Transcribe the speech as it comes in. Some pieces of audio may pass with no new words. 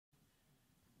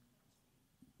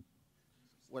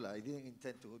Well, I didn't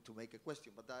intend to make a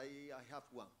question, but I have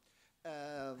one.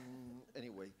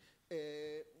 Anyway,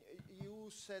 you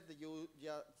said that you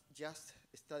just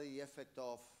study the effect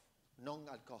of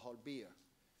non-alcohol beer,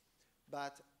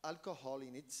 but alcohol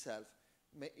in itself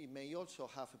may also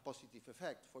have a positive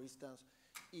effect. For instance,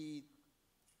 it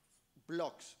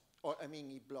blocks,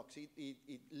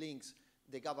 it links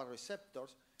the GABA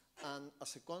receptors, and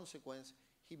as a consequence,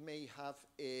 it may have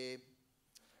a,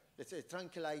 let's say,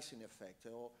 tranquilizing effect,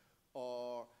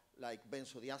 or like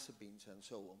benzodiazepines and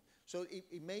so on. So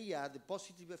it may add a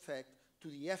positive effect to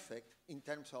the effect in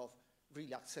terms of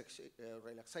relaxation,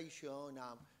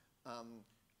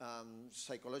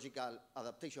 psychological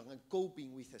adaptation, and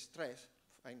coping with stress,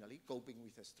 finally, coping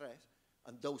with stress,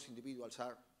 and those individuals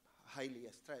are highly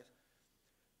stressed.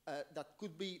 That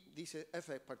could be, this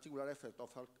effect, particular effect of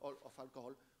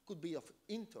alcohol, could be of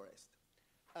interest.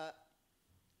 I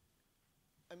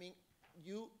mean,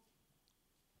 you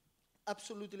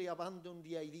absolutely abandon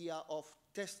the idea of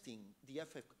testing the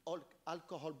effect of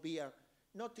alcohol beer,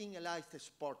 not in elite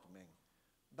sportsmen,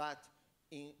 but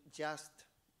in just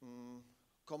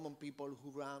common people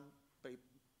who run,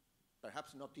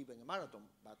 perhaps not even a marathon,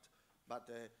 but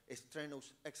a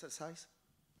strenuous exercise?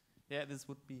 Yeah, this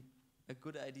would be a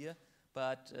good idea,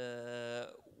 but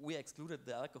we excluded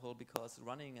the alcohol because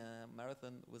running a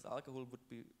marathon with alcohol would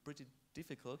be pretty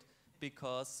difficult,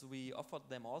 because we offered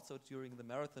them also during the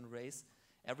marathon race,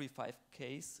 every 5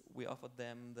 Ks, we offered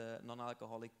them the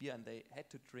non-alcoholic beer, and they had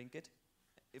to drink it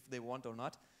if they want or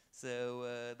not, so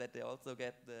that they also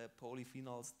get the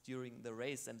polyphenols during the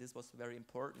race, and this was very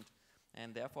important.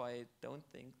 And therefore I don't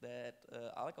think that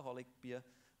alcoholic beer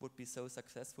would be so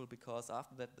successful, because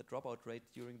after that the dropout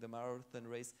rate during the marathon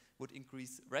race would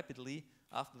increase rapidly.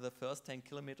 After the first 10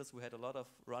 kilometers we had a lot of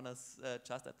runners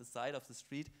just at the side of the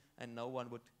street, and no one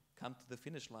would come to the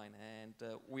finish line. And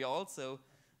we also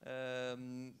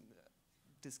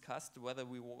discussed whether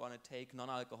we want to take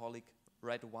non-alcoholic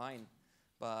red wine,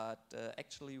 but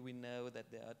actually we know that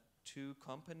there are 2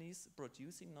 companies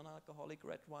producing non-alcoholic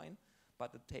red wine,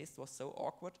 but the taste was so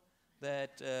awkward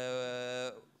that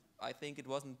I think it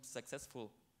wasn't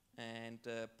successful, and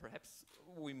perhaps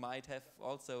we might have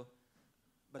also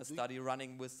a study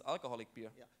running with alcoholic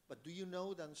beer. Yeah, but do you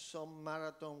know that some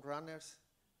marathon runners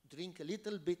drink a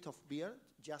little bit of beer,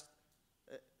 just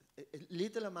a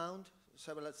little amount,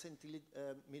 several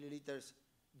milliliters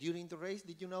during the race?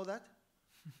 Did you know that?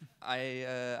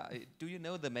 Do you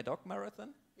know the Medoc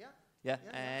Marathon? Yeah. Yeah,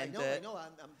 yeah, and I know.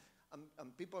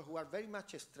 And people who are very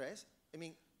much stressed. I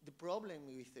mean, the problem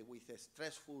with a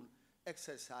stressful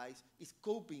exercise is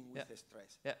coping with the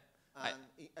stress. Yeah.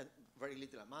 And very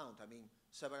little amount. I mean,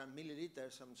 several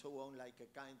milliliters and so on, like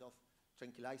a kind of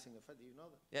tranquilizing effect. Do you know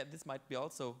that? Yeah, this might be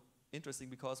also interesting,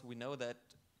 because we know that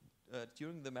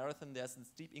during the marathon there's a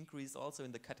steep increase also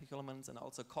in the catecholamines and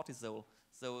also cortisol.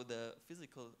 So the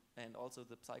physical and also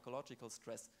the psychological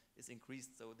stress is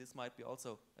increased. So this might be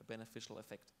also a beneficial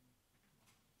effect.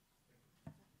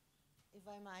 If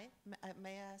I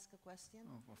may I ask a question?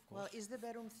 Oh, of course. Well, is the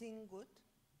Verum thing good?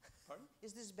 Pardon?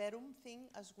 Is this Verum thing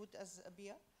as good as a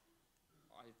beer?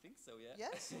 I think so, yeah.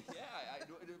 Yes? Yeah,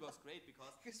 it was great,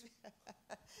 because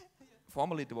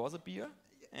formerly it was a beer,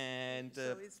 and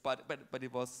So but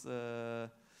it was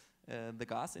the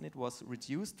gas in it was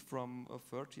reduced from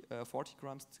 40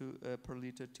 grams per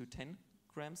liter to 10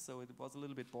 grams, so it was a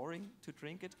little bit boring to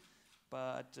drink it,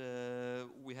 but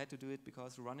we had to do it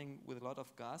because running with a lot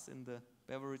of gas in the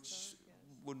beverage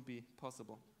wouldn't be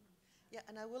possible. Yeah,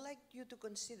 and I would like you to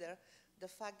consider the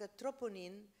fact that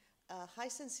troponin, high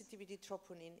sensitivity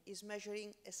troponin, is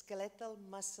measuring a skeletal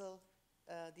muscle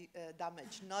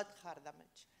damage, not heart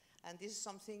damage. And this is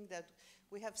something that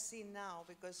we have seen now,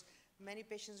 because many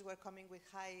patients were coming with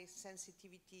high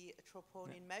sensitivity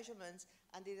troponin measurements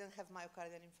and they didn't have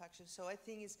myocardial infarction. So I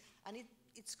think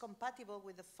it's compatible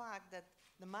with the fact that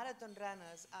the marathon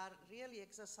runners are really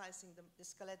exercising the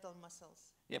skeletal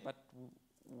muscles. Yeah, but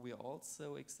we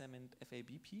also examined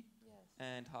FABP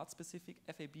and heart-specific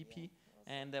FABP,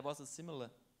 and there was a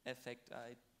similar effect.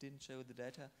 I didn't show the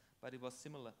data, but it was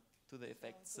similar to the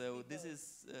effect. So this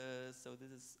is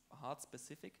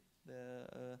heart-specific,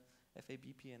 the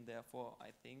FABP, and therefore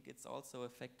I think it's also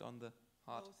effect on the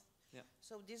heart. Both. Yeah.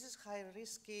 So this is high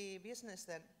risky business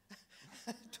then,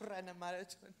 to run a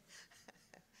marathon.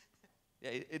 Yeah,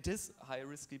 it is high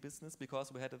risky business,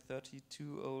 because we had a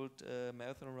 32-year-old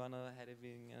marathon runner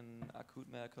having an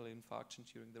acute myocardial infarction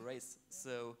during the race.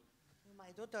 So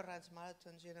my daughter runs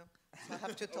marathons, you know, so I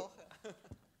have to tell her.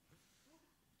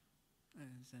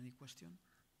 Is there any question?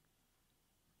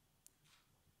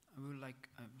 I would like,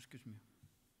 excuse me.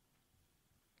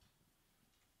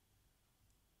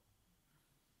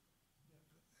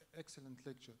 excellent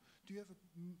lecture. Do you have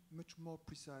a much more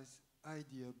precise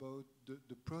idea about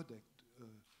the product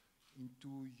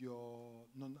into your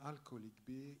non-alcoholic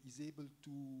beer is able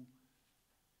to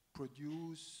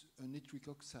produce a nitric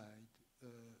oxide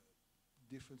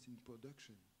difference in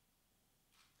production?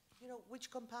 You know, which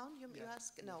compound you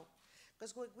ask? Yeah. No,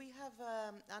 because what we have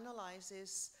analyzed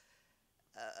is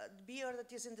beer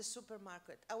that is in the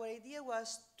supermarket. Our idea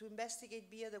was to investigate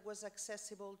beer that was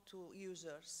accessible to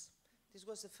users. This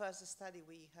was the first study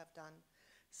we have done.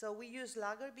 So we used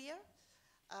lager beer,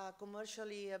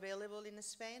 commercially available in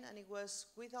Spain, and it was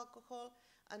with alcohol,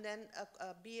 and then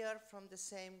a beer from the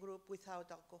same group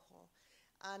without alcohol.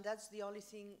 And that's the only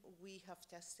thing we have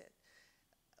tested.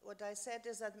 What I said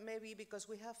is that maybe because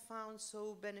we have found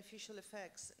so beneficial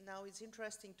effects, now it's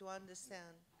interesting to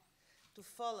understand, to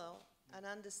follow and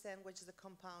understand which is the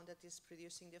compound that is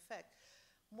producing the effect.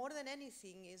 More than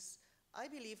anything is, I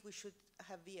believe we should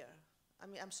have beer. I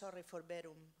mean, I'm sorry for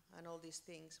Verum and all these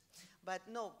things, but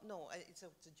no, it's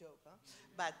a joke,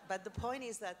 huh? But the point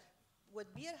is that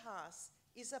what beer has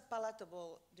is a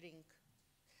palatable drink,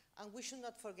 and we should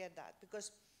not forget that,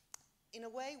 because in a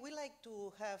way we like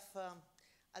to have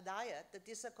a diet that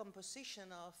is a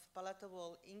composition of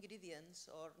palatable ingredients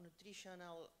or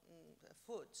nutritional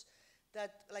foods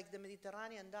that, like the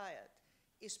Mediterranean diet,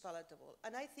 is palatable.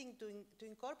 And I think to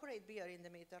incorporate beer in the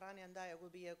Mediterranean diet will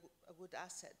be a good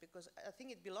asset, because I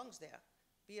think it belongs there.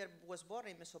 Beer was born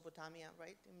in Mesopotamia,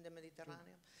 right, in the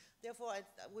Mediterranean. Therefore,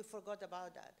 we forgot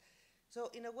about that. So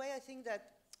in a way, I think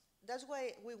that's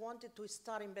why we wanted to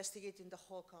start investigating the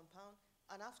whole compound.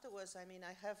 And afterwards, I mean,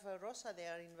 I have Rosa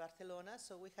there in Barcelona,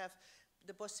 so we have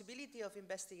the possibility of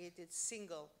investigating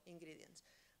single ingredients.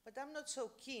 But I'm not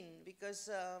so keen, because,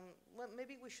 well,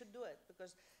 maybe we should do it,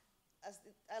 because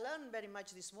I learned very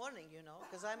much this morning, you know,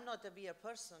 because I'm not a beer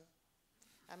person.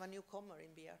 I'm a newcomer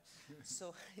in beer.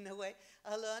 So in a way,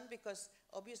 I learned, because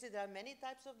obviously there are many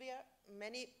types of beer,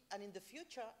 and in the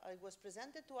future, it was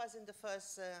presented to us in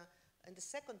the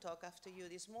second talk after you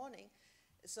this morning.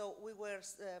 So we were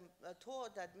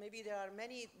taught that maybe there are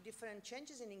many different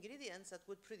changes in ingredients that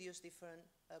would produce different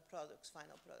products,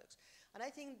 final products. And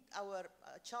I think our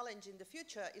challenge in the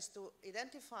future is to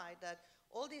identify that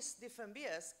all these different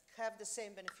beers have the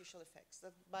same beneficial effects.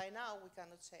 That by now we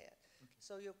cannot say it. Okay.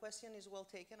 So your question is well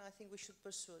taken. I think we should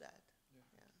pursue that.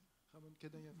 Yeah. Ramon, can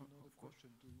I have another question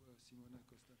to Simona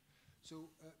Costa?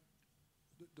 So,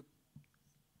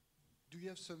 do you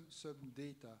have some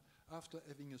data after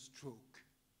having a stroke?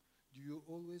 Do you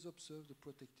always observe the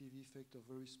protective effect of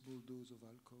very small dose of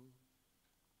alcohol?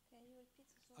 Can you repeat?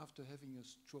 After having a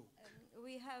stroke?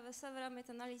 We have several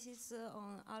meta-analyses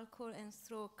on alcohol and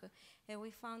stroke, and we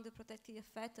found the protective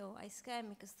effect of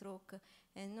ischemic stroke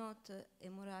and not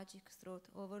hemorrhagic stroke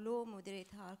over low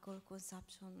moderate alcohol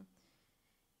consumption.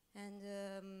 And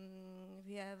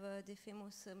we have the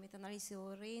famous meta-analysis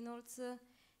of Reynolds,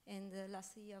 and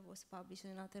last year was published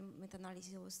another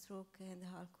meta-analysis of stroke and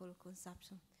alcohol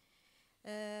consumption.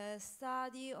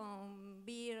 Study on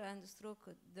beer and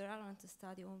stroke, there aren't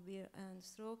study on beer and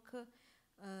stroke.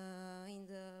 In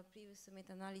the previous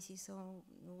meta-analysis on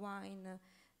wine,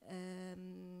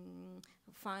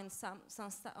 find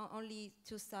only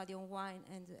 2 studies on wine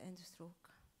and stroke,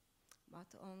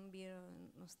 but on beer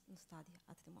no study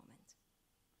at the moment.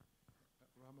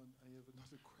 Ramon, I have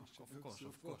another question.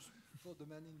 Of course. For the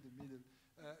man in the middle,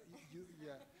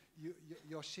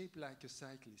 you're shaped like a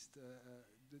cyclist.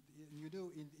 You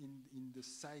know, in the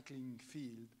cycling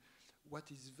field, what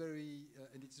is very,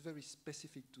 and it's very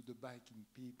specific to the biking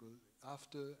people,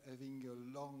 after having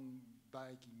a long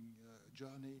biking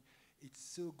journey, it's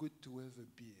so good to have a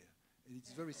beer. And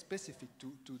it's very specific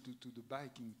to the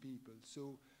biking people.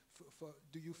 So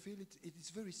do you feel it is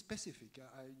very specific?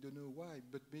 I don't know why,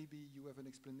 but maybe you have an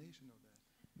explanation of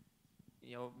that.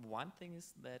 You know, one thing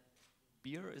is that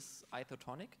beer is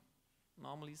isotonic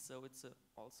normally, so it's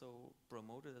also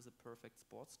promoted as a perfect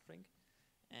sports drink.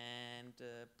 And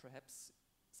perhaps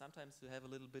sometimes you have a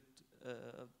little bit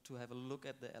to have a look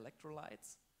at the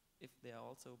electrolytes, if they are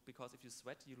also, because if you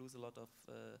sweat you lose a lot of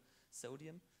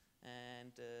sodium,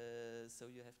 and so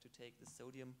you have to take the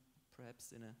sodium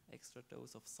perhaps in an extra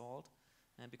dose of salt,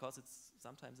 and because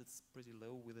sometimes it's pretty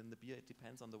low within the beer, it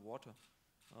depends on the water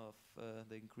of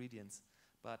the ingredients.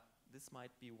 But this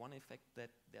might be one effect,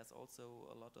 that there's also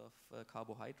a lot of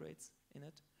carbohydrates in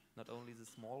it. Not only the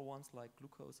small ones like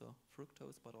glucose or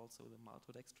fructose, but also the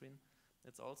maltodextrin.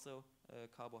 It's also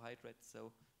carbohydrates,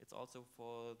 so it's also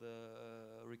for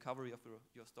the recovery of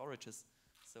your storages.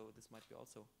 So this might be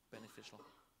also beneficial.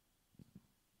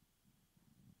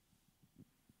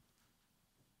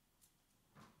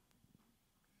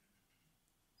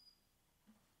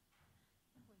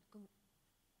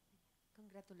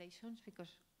 congratulations,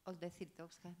 because all the three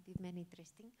talks have been very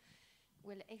interesting.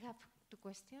 Well, I have two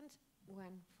questions,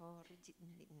 one for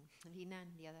Lina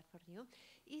and the other for you.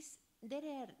 Is there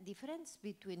a difference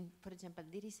between, for example,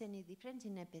 there is any difference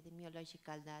in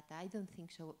epidemiological data? I don't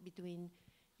think so, between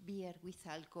beer with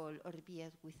alcohol or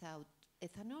beer without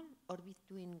ethanol, or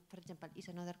between, for example, is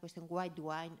another question, white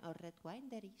wine or red wine?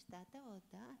 There is data on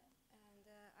that? And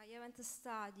I haven't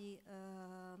studied,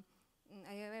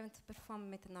 I haven't performed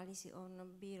meta-analysis on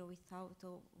beer without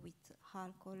or with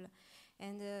alcohol,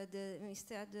 and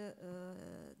instead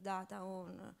data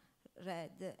on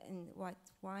red and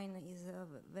white wine is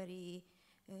very,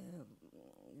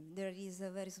 there is a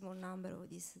very small number of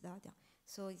this data.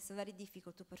 So it's very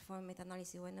difficult to perform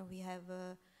meta-analysis when we have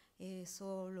a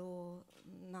so low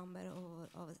number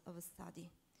of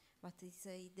study. But it's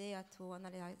an idea to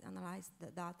analyze the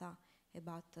data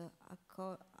about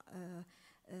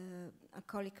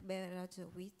alcoholic beverage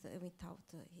with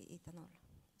without ethanol.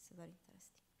 It's very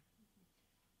interesting.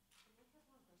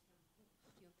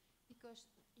 Because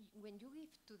when you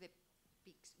give to the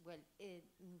pigs, well,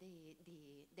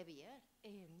 the beer,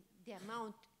 the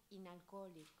amount in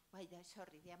alcoholic,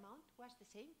 the amount was the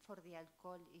same for the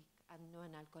alcoholic and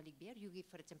non-alcoholic beer? You give,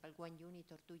 for example, 1 unit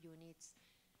or 2 units?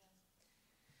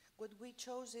 What we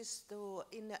chose is to,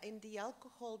 in the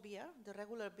alcohol beer, the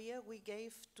regular beer, we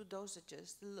gave 2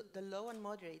 dosages, the low and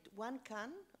moderate, 1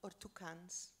 can or 2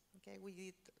 cans. Okay, we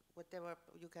did whatever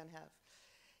you can have.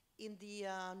 In the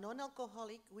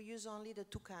non-alcoholic, we use only the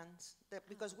 2 cans,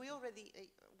 because we already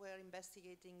were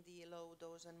investigating the low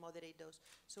dose and moderate dose.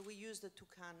 So we used the 2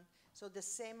 can. So the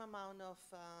same amount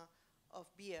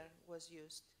of beer was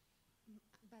used.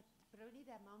 But probably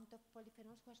the amount of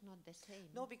polyphenols was not the same.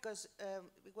 No, because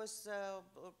it was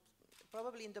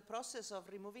probably in the process of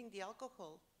removing the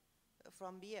alcohol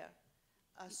from beer.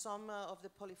 Some of the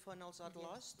polyphenols are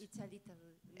lost. It's a little.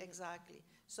 Exactly.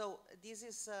 So this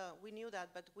is, we knew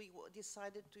that, but we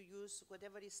decided to use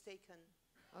whatever is taken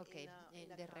in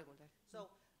the can. regular. So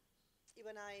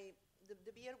even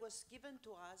the beer was given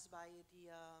to us by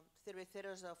the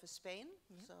cerveceros of Spain.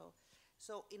 Yeah.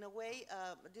 So in a way,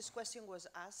 this question was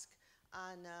asked,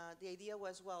 and the idea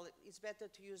was, well, it's better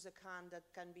to use a can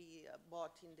that can be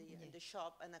bought in the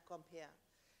shop and compare.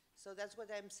 So that's what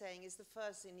I'm saying. It's the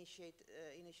first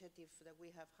initiative that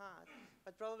we have had,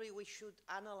 but probably we should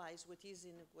analyze what is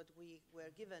in what we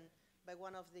were given by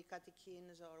one of the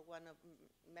catechins or one of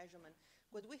measurement.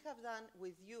 What we have done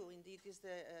with you, indeed, is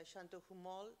the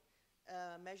Chanteau-Humol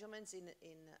measurements in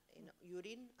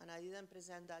urine, and I didn't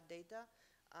present that data,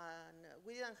 and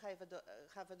we didn't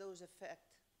have a dose effect.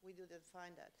 We didn't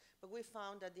find that, but we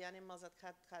found that the animals that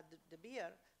had the beer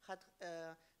had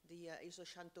the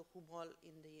isochantohumol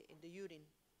in the urine.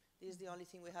 This is the only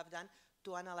thing we have done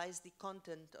to analyze the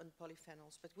content on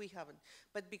polyphenols, but we haven't.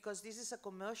 But because this is a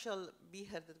commercial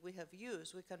beer that we have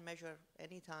used, we can measure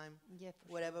anytime,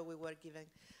 whatever we were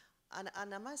giving. And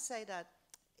I must say that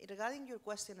regarding your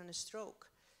question on a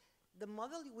stroke, the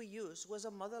model we used was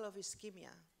a model of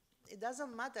ischemia. It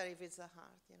doesn't matter if it's the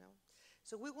heart, you know.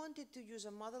 So we wanted to use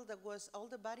a model that was all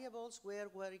the variables were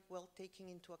very well taken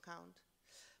into account.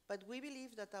 But we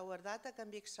believe that our data can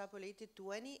be extrapolated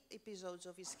to any episodes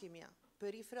of ischemia,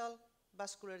 peripheral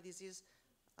vascular disease,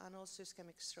 and also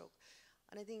ischemic stroke.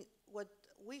 And I think what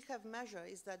we have measured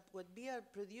is that what beer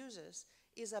produces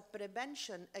is a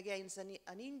prevention against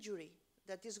an injury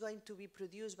that is going to be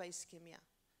produced by ischemia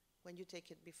when you take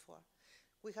it before.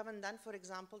 We haven't done, for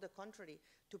example, the contrary,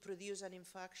 to produce an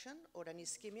infarction or an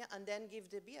ischemia and then give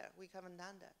the beer. We haven't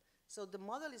done that. So the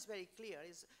model is very clear.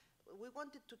 We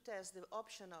wanted to test the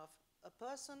option of a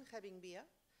person having beer,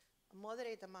 a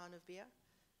moderate amount of beer,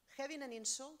 having an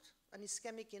insult, an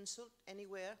ischemic insult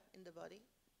anywhere in the body.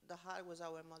 The heart was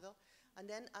our model, and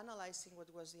then analyzing what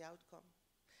was the outcome.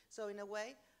 So in a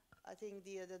way, I think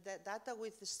the data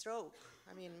with the stroke,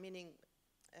 I mean, meaning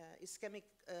ischemic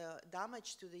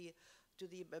damage to the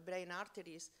brain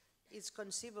arteries, is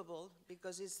conceivable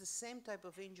because it's the same type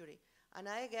of injury. And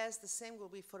I guess the same will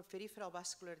be for peripheral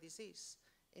vascular disease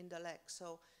in the leg.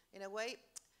 So in a way,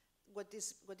 what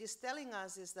is telling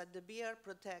us is that the beer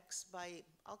protects by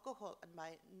alcohol and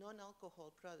by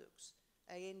non-alcohol products.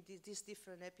 Again, these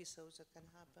different episodes that can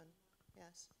happen,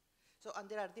 yes. So, and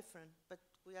they are different, but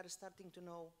we are starting to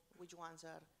know which ones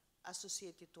are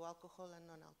associated to alcohol and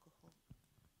non-alcohol.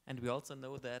 And we also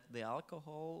know that the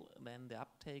alcohol, then the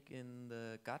uptake in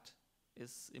the gut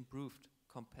is improved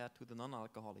compared to the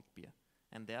non-alcoholic beer.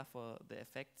 And therefore, the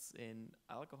effects in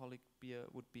alcoholic beer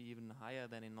would be even higher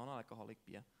than in non-alcoholic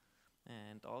beer.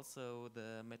 And also,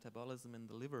 the metabolism in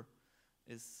the liver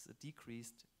is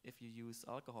decreased if you use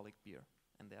alcoholic beer.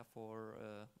 And therefore,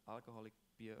 alcoholic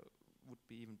beer would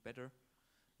be even better.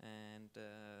 And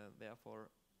therefore,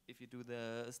 if you do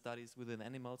the studies within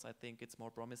animals, I think it's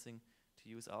more promising to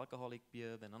use alcoholic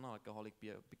beer than non-alcoholic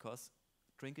beer, because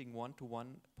drinking 1 to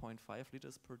 1.5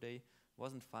 liters per day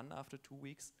wasn't fun after 2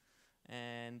 weeks,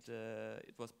 and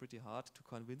it was pretty hard to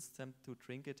convince them to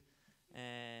drink it.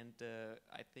 And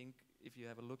I think if you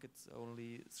have a look, it's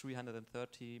only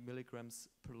 330 milligrams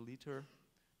per liter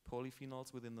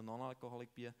polyphenols within the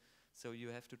non-alcoholic beer. So you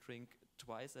have to drink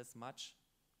twice as much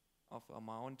of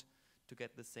amount to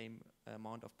get the same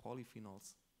amount of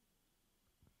polyphenols.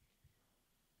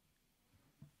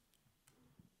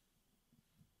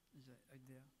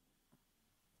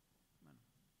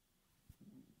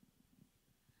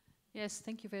 Yes,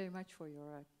 thank you very much for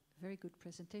your very good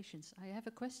presentations. I have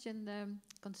a question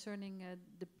concerning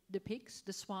the pigs,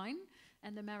 the swine,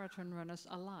 and the marathon runners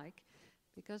alike.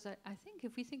 Because I think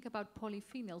if we think about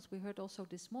polyphenols, we heard also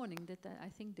this morning that I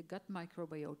think the gut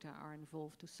microbiota are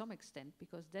involved to some extent,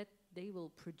 because that they will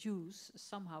produce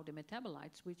somehow the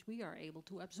metabolites which we are able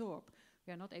to absorb.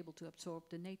 We are not able to absorb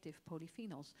the native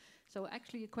polyphenols. So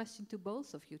actually a question to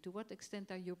both of you: to what extent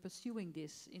are you pursuing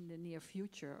this in the near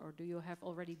future, or do you have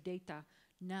already data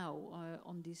now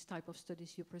on these type of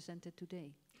studies you presented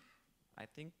today? I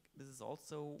think this is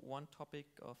also one topic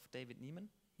of David Niemann.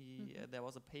 There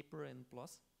was a paper in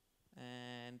PLOS,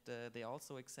 and they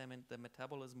also examined the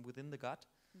metabolism within the gut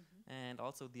and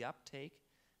also the uptake.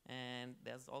 And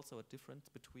there's also a difference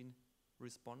between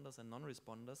responders and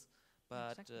non-responders.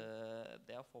 But Exactly.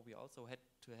 therefore, we also had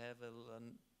to have a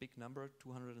big number,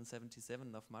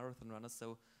 277 of marathon runners,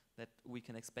 so that we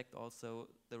can expect also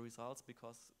the results,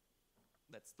 because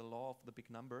that's the law of the big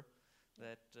number,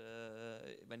 that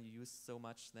when you use so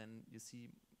much, then you see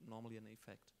normally an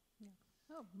effect. Yeah.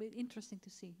 Oh, interesting to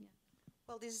see. Yeah.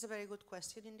 Well, this is a very good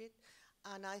question indeed.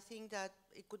 And I think that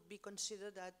it could be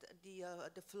considered that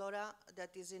the flora that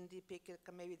is in the pig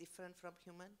may be different from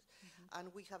humans.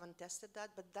 And we haven't tested that,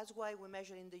 but that's why we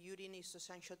measure in the urine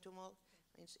isoxanthomol,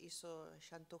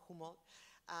 isoxanthohumol,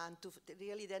 and to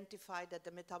really identify that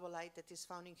the metabolite that is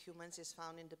found in humans is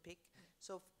found in the pig.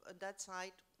 So on that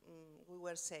side, we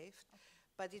were safe.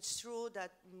 But it's true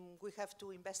that we have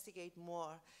to investigate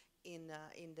more in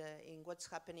what's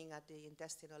happening at the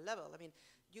intestinal level. I mean,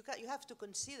 you have to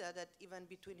consider that even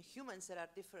between humans there are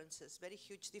differences, very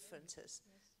huge differences.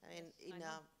 Yes. I mean,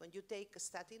 when you take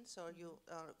statins or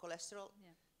cholesterol,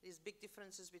 there's big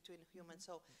differences between humans.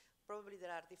 So probably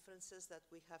there are differences that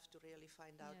we have to really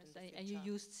find out in the future. And you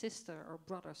used sister or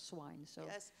brother swine, so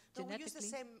yes, no, we use the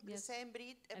same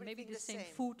breed, and maybe the same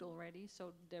same food already,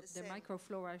 so the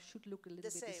microflora should look a little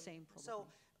bit the same, probably. So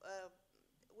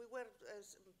we were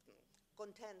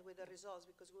content with the results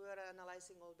because we were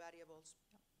analyzing all variables.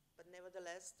 But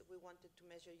nevertheless, we wanted to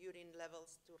measure urine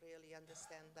levels to really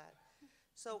understand that.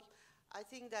 So I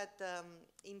think that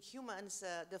in humans,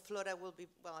 the flora will be,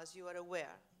 well, as you are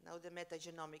aware, now the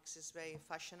metagenomics is very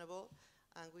fashionable,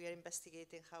 and we are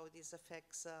investigating how this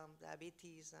affects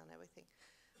diabetes and everything.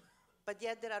 But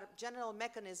yet there are general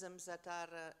mechanisms that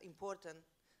are important,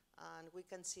 and we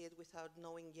can see it without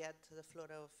knowing yet the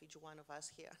flora of each one of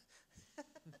us here.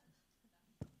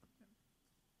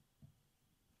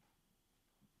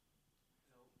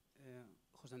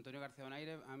 José Antonio García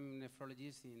Bonaire, I'm a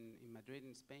nephrologist in Madrid,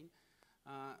 in Spain.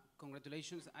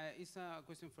 Congratulations. It's a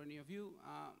question for any of you.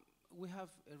 We have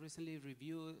recently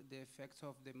reviewed the effects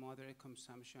of the moderate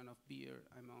consumption of beer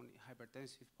among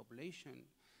hypertensive population.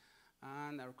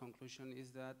 And our conclusion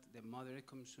is that the moderate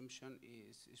consumption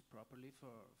is properly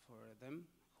for them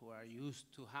who are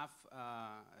used to have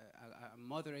a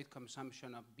moderate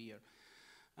consumption of beer.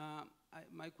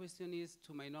 My question is,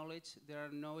 to my knowledge, there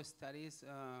are no studies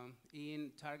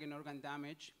in target organ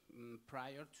damage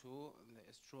prior to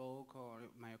the stroke or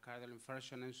myocardial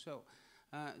infarction and so.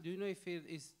 Do you know if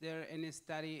is there any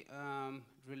study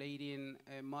relating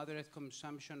moderate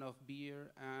consumption of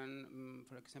beer and,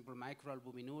 for example,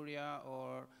 microalbuminuria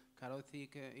or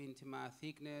carotid intima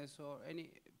thickness or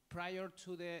any prior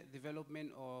to the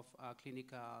development of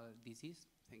clinical disease?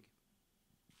 Thank you.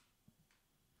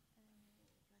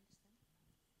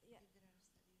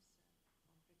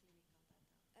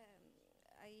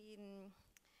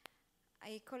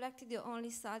 I collected the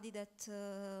only study that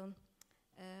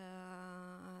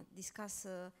discuss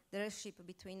the relationship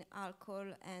between alcohol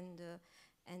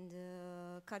and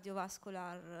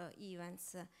cardiovascular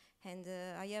events, and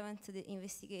I haven't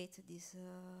investigated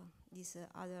this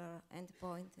other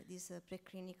endpoint, this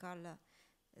preclinical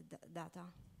data.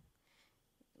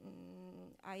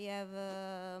 I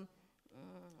have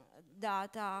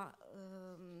data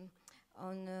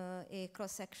on a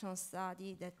cross-section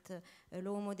study that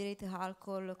low moderate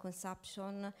alcohol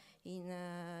consumption in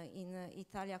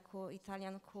Italian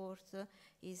court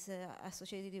is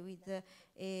associated with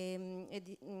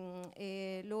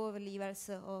low levels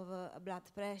of blood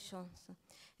pressure.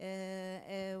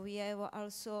 We have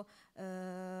also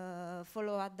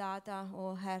follow-up data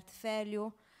on heart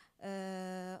failure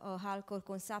or alcohol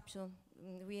consumption.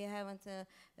 We haven't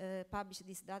published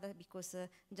this data because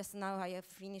just now I have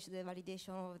finished the validation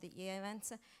of the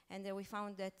events, and we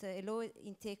found that a low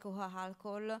intake of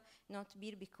alcohol, not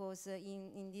beer, because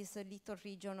in this little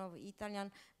region of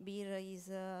Italian, beer is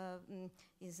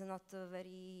not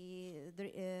very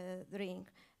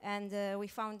drink. And we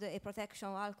found a protection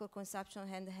of alcohol consumption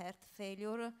and heart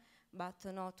failure, but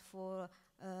not for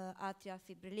atrial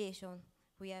fibrillation.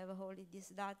 We have all this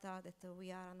data that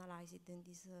we are analyzing in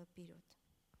this period.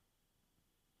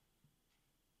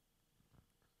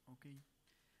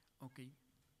 Okay.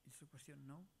 Is the question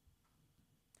no?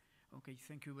 Okay,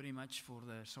 thank you very much for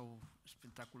the so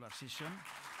spectacular session.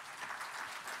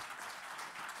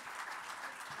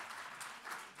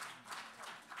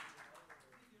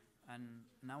 And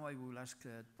now I will ask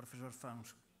Professor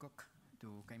Franz Koch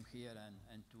to come here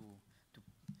and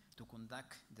to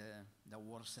conduct the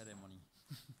award ceremony.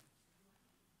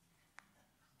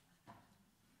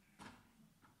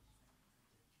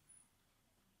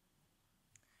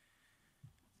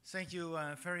 Thank you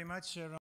very much,